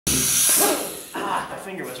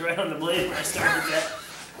finger was right on the blade when I started that.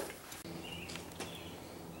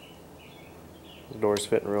 The door's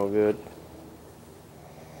fitting real good.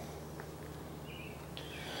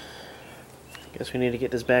 Guess we need to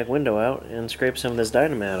get this back window out and scrape some of this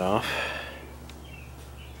Dynamat off.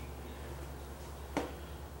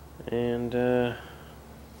 And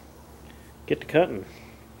get to cutting.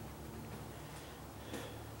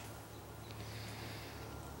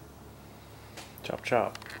 Chop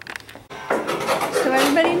chop. So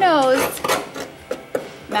everybody knows,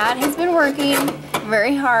 Matt has been working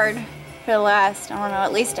very hard for the last, I don't know,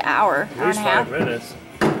 at least an hour, hour and a half. 5 minutes.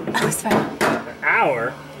 Oh, it's fine. An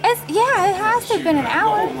hour? Yeah, it has to have been an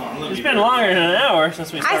hour. It's been longer than an hour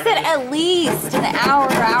since we started. I said at least an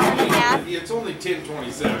hour, hour and a half. It's only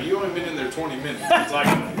 10:27. You only been in there 20 minutes since I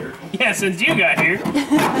got here. Yeah, since you got here. Got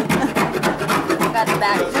the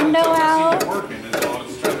back window out. Working is all. I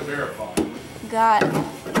was trying to verify. Got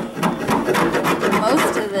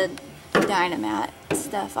most of the Dynamat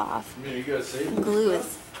stuff off. I mean, you gotta save it. Glue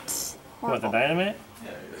is What, the horrible. Dynamat?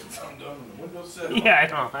 Yeah, I'm done with the window set. Yeah, I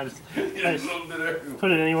know. I just Yeah, a little bit everywhere.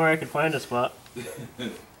 put it anywhere I could find a spot.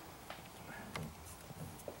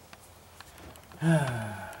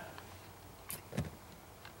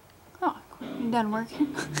 Oh, you done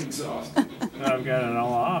working? Exhausted. Now I've got it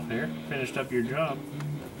all off here. Finished up your job.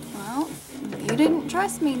 Well, you didn't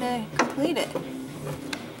trust me to complete it.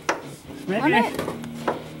 Maybe I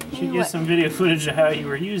should get what? some video footage of how you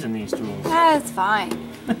were using these tools. That's fine.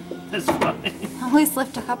 That's funny. I only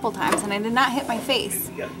slipped a couple times and I did not hit my face.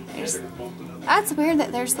 That's weird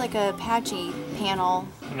that there's like a Apache panel.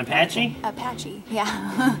 An Apache? Apache,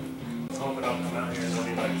 yeah. Hoping I'll come out here and they'll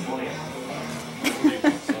be like playing.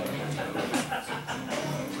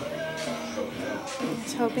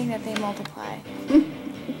 Just hoping that they multiply.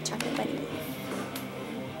 Chocolate buddy.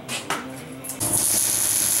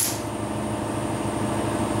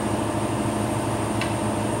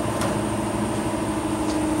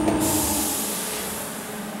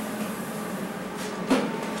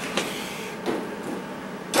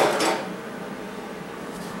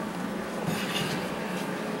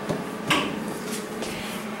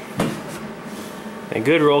 A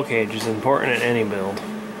good roll cage is important in any build.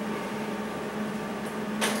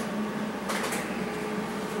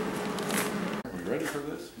 Are we ready for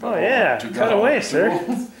this? Oh yeah, cut away, sir.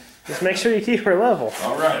 Just make sure you keep her level.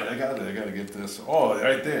 All right, I got it. I gotta get this. Oh,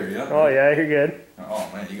 right there, yeah. Oh yeah, you're good. Oh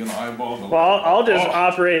man, you gonna eyeball the? Well, I'll just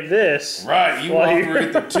operate this. Right, you while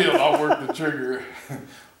operate the tilt. I'll work the trigger.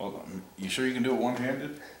 Hold on. You sure you can do it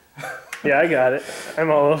one-handed? Yeah, I got it. I'm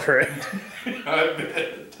all over it. I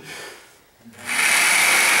bet.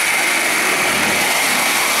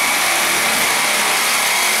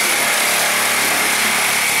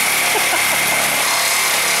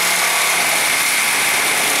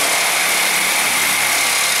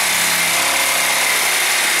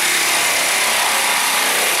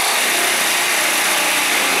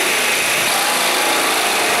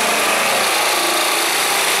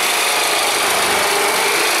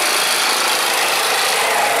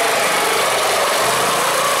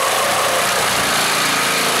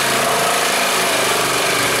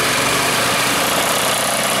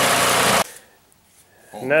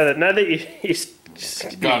 Now that you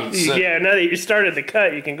Got it set. yeah, now that you started the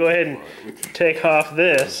cut, you can go ahead and take off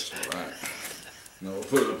this. Right. No, we'll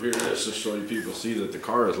put it up here just to show you people see that the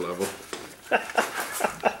car is level.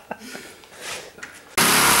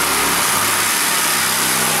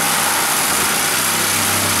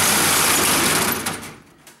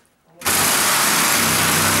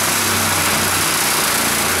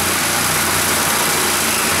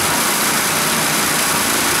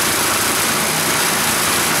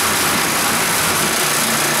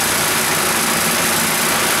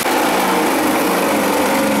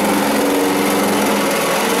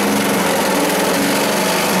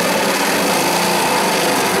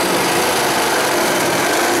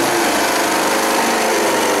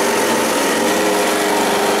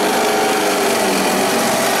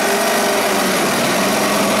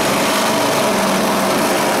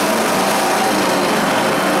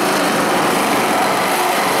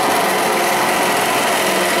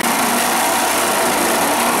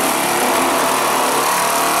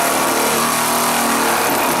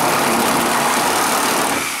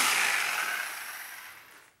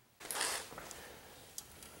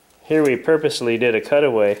 Here we purposely did a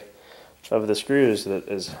cutaway of the screws that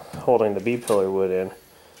is holding the B-pillar wood in.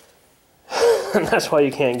 And that's why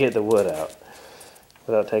you can't get the wood out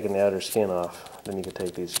without taking the outer skin off. Then you can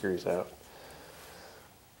take these screws out.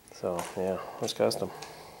 So yeah, it's custom.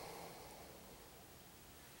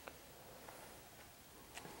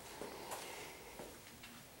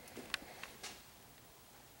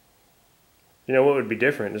 You know what would be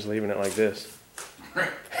different? Just leaving it like this. We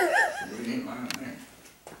ain't lying there.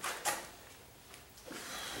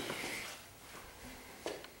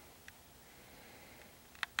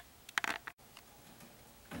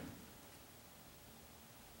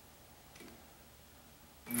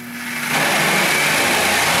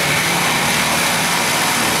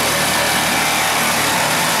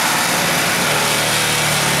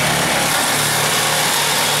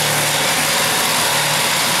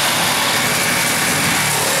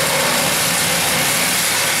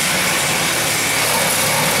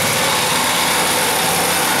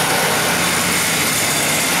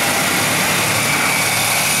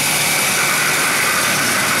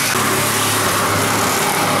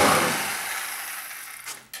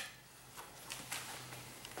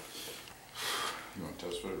 You want to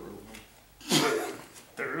test fit it real quick?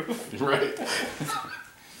 The roof? Right.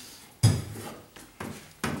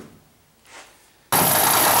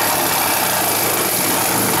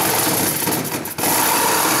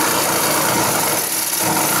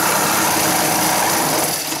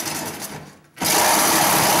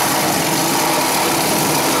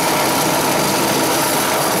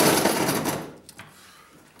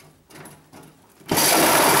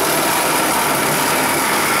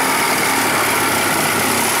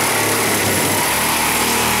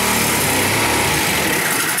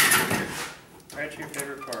 What's your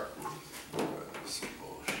favorite part? Some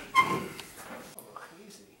bullshit. Oh,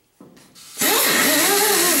 easy.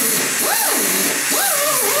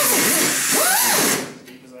 As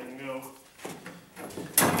deep as I can go.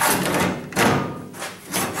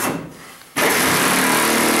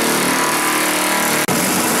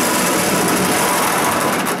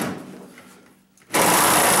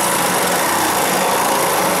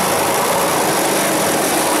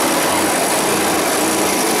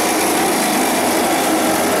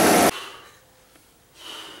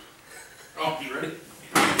 Oh, you ready?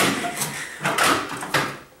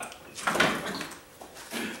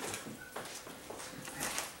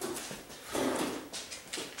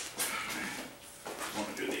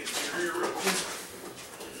 Want to do the exterior real quick?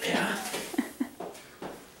 Yeah.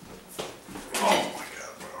 Oh my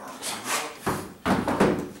God, my arms.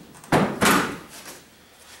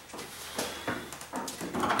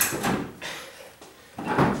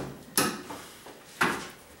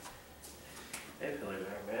 They feel like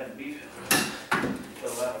they're bad beef.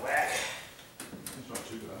 Feel out of whack. It's not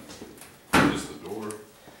too bad. Just the door.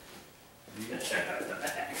 You gotta check out the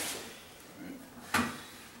back.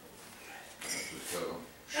 Just gotta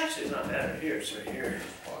Actually, it's not bad right here. It's right here.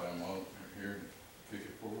 slide them up here, kick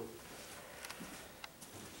it forward.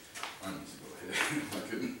 Mine needs to go ahead. I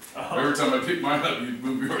couldn't. Oh. Every time I pick mine up, you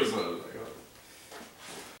move yours. I was like,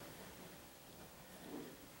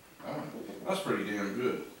 oh. That's pretty damn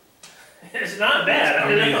good. It's not bad. I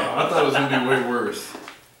mean, I thought it was gonna be way worse.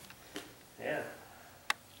 Yeah.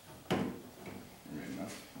 I mean,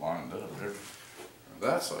 that's lined up there.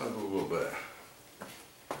 That side a little bit.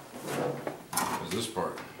 Cause this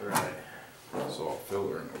part, Right. it's all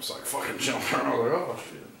filler and it was like fucking jumping around. I was like, oh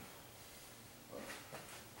shit.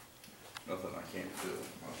 But nothing I can't feel,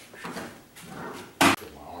 that's for sure.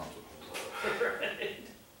 Get my arms up. Right.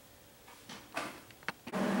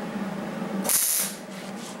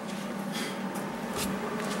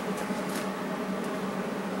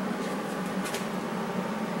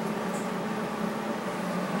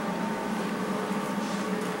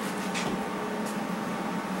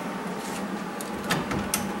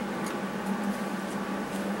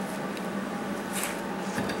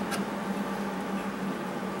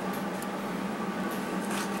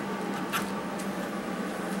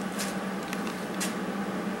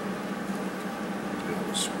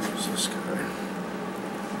 Screws this guy.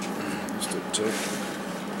 Just a tick.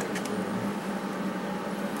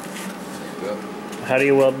 Yep. How do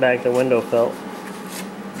you weld back the window felt?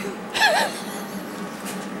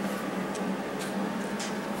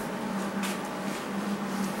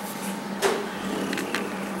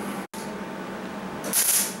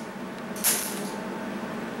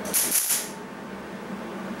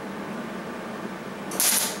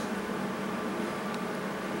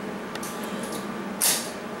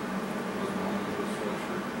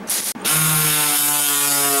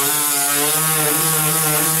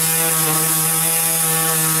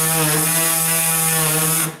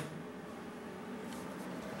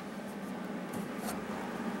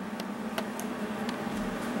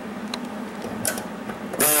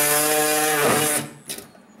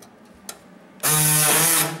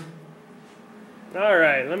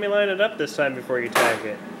 Alright, let me line it up this time before you tack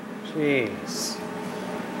it. Jeez.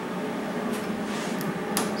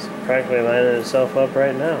 It's practically lining itself up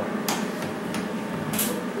right now.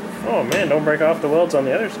 Oh man, don't break off the welds on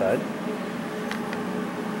the other side.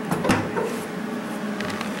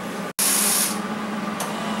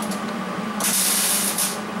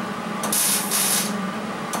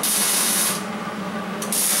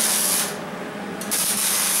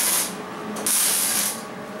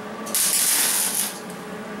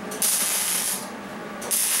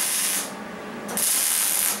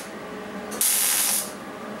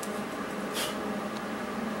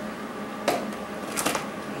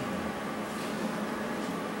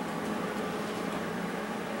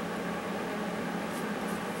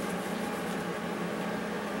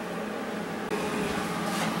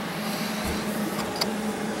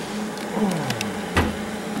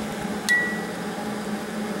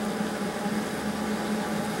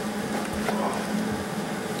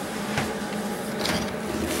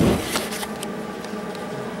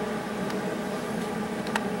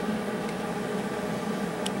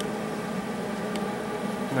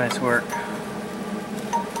 Nice work.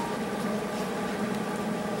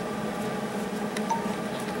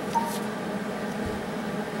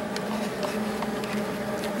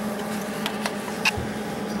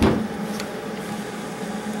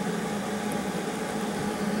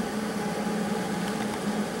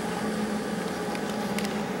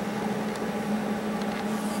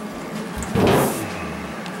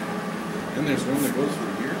 And there's one that goes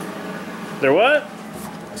through here. There what?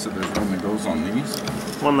 I said there's one that goes on these.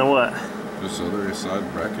 On the what? This other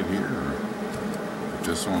side bracket here, or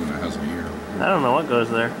just one that has a year? I don't know what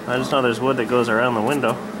goes there. I just know there's wood that goes around the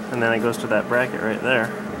window, and then it goes to that bracket right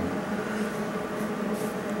there.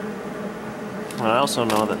 And I also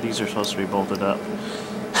know that these are supposed to be bolted up.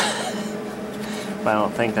 But I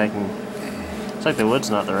don't think I can... It's like the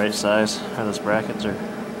wood's not the right size, or those brackets are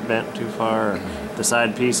bent too far, or the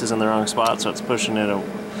side piece is in the wrong spot, so it's pushing it. I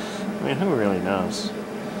mean, who really knows?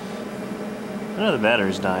 I know the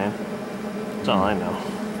battery's dying. That's all I know.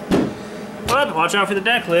 But watch out for the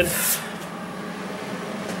deck lid.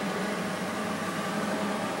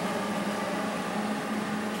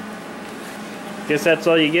 Guess that's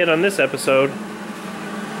all you get on this episode.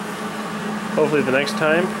 Hopefully the next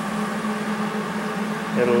time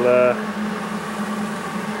it'll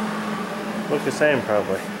look the same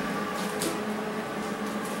probably.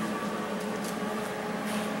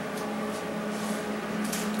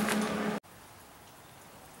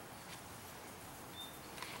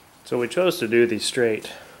 So we chose to do the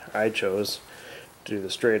straight. I chose to do the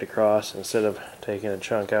straight across instead of taking a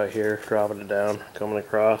chunk out here, dropping it down, coming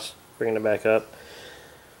across, bringing it back up.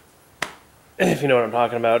 If you know what I'm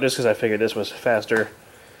talking about, just because I figured this was faster,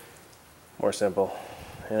 more simple.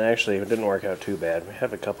 And actually it didn't work out too bad. We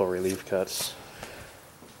have a couple relief cuts,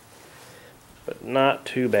 but not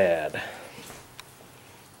too bad.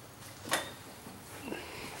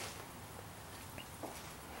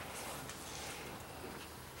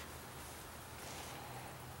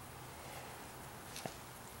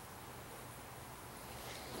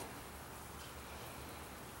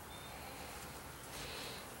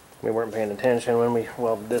 We weren't paying attention when we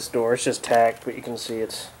welded this door. It's just tacked, but you can see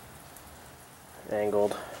it's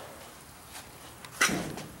angled.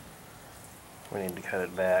 We need to cut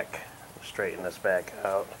it back, straighten this back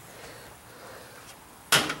out.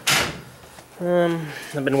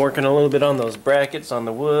 I've been working a little bit on those brackets on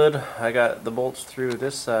the wood. I got the bolts through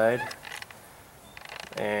this side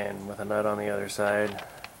and with a nut on the other side.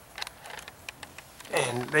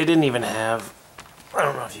 And they didn't even have, I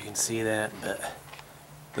don't know if you can see that, but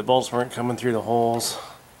the bolts weren't coming through the holes.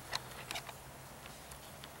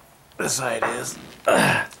 This side is.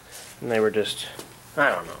 And they were just, I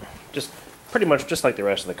don't know, just pretty much just like the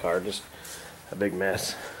rest of the car, just a big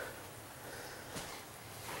mess.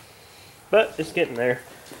 But it's getting there.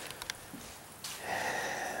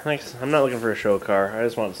 Like, I'm not looking for a show car. I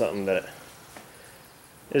just want something that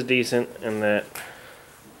is decent and that,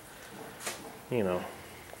 you know,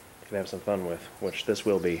 can have some fun with, which this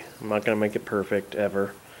will be. I'm not going to make it perfect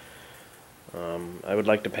ever. I would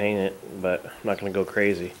like to paint it, but I'm not going to go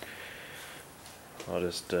crazy. I'll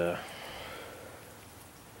just, yeah,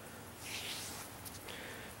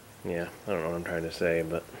 I don't know what I'm trying to say,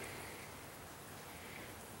 but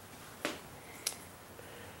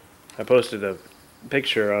I posted a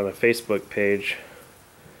picture on a Facebook page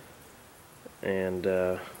and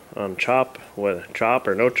on Chop or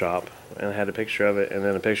No Chop, and I had a picture of it and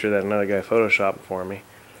then a picture that another guy photoshopped for me.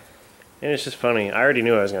 And it's just funny. I already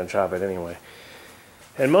knew I was going to chop it anyway.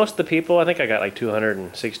 And most of the people, I think I got like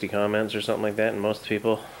 260 comments or something like that, and most of the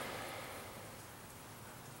people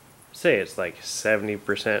say it's like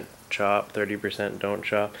 70% chop, 30% don't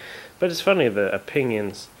chop. But it's funny, the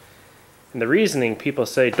opinions and the reasoning people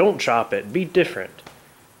say, don't chop it, be different.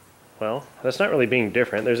 well, that's not really being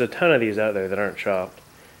different. There's a ton of these out there that aren't chopped.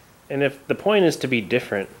 And if the point is to be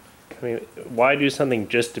different, I mean, why do something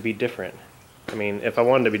just to be different? I mean, if I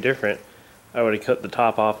wanted to be different, I would have cut the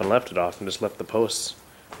top off and left it off and just left the posts.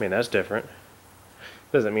 I mean, that's different.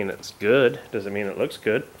 Doesn't mean it's good. Doesn't mean it looks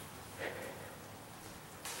good.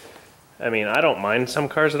 I mean, I don't mind some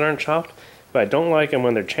cars that aren't chopped, but I don't like them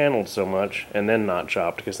when they're channeled so much and then not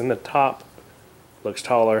chopped, because then the top looks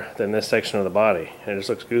taller than this section of the body, and it just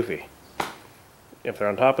looks goofy. If they're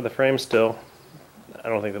on top of the frame still, I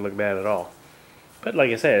don't think they look bad at all. But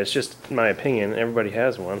like I said, it's just my opinion. Everybody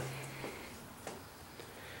has one.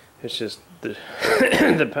 It's just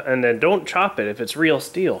and then don't chop it if it's real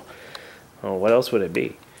steel. Oh, what else would it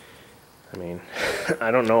be? I mean,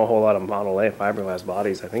 I don't know a whole lot of Model A fiberglass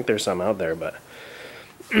bodies. I think there's some out there, but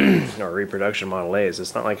or reproduction Model A's.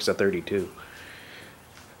 It's not like it's a 32.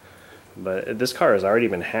 But this car has already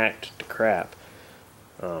been hacked to crap.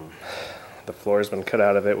 The floor's been cut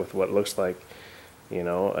out of it with what looks like, you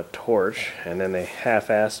know, a torch, and then they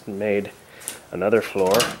half-assed made another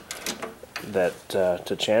floor that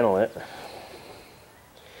to channel it.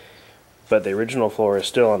 But the original floor is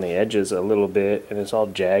still on the edges a little bit, and it's all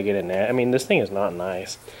jagged and I mean, this thing is not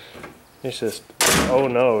nice. It's just, oh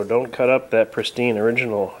no, don't cut up that pristine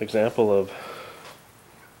original example of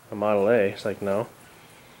a Model A. It's like, no,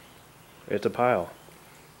 it's a pile.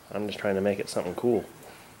 I'm just trying to make it something cool.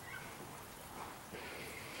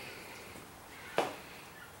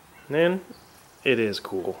 And it is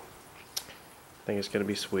cool. I think it's going to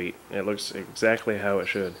be sweet. It looks exactly how it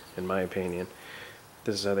should, in my opinion.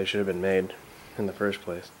 This is how they should have been made in the first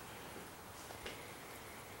place.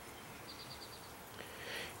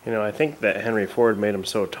 You know, I think that Henry Ford made them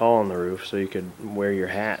so tall on the roof so you could wear your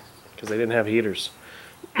hat, because they didn't have heaters.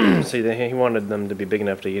 So he wanted them to be big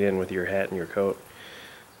enough to get in with your hat and your coat.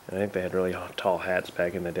 And I think they had really tall hats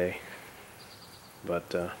back in the day.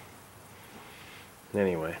 But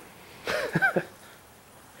anyway.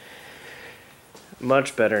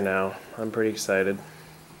 Much better now. I'm pretty excited.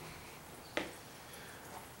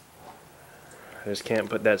 I just can't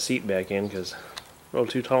put that seat back in because it's a little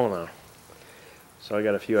too tall now. So I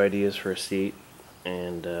got a few ideas for a seat,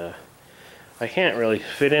 and I can't really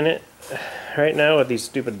fit in it right now with these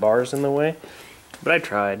stupid bars in the way. But I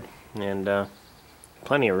tried, and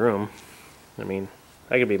plenty of room. I mean,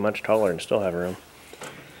 I could be much taller and still have room.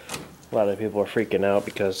 A lot of people are freaking out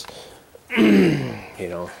because, you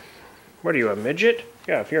know, what are you, a midget?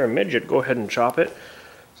 Yeah, if you're a midget, go ahead and chop it.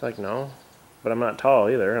 It's like, no, but I'm not tall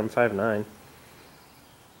either. I'm 5'9".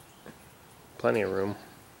 Plenty of room.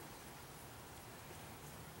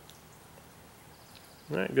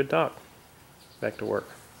 Alright, good talk. Back to work.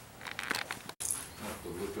 I have to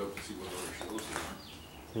look up to see what other shows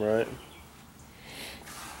are. Right.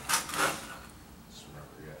 Just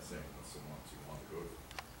remember, yeah, saying that's the ones you want to go to.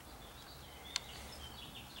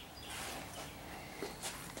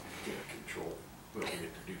 Get control, but we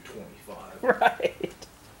get to do 25. Right.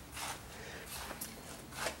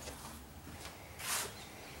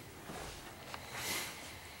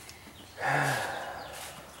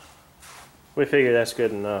 We figure that's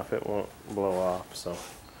good enough. It won't blow off, so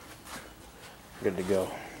good to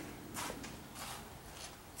go.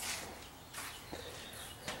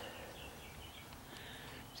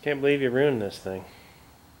 Just can't believe you ruined this thing.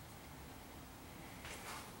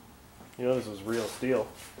 You know this was real steel.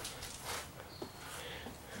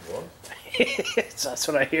 What? That's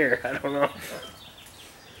what I hear. I don't know.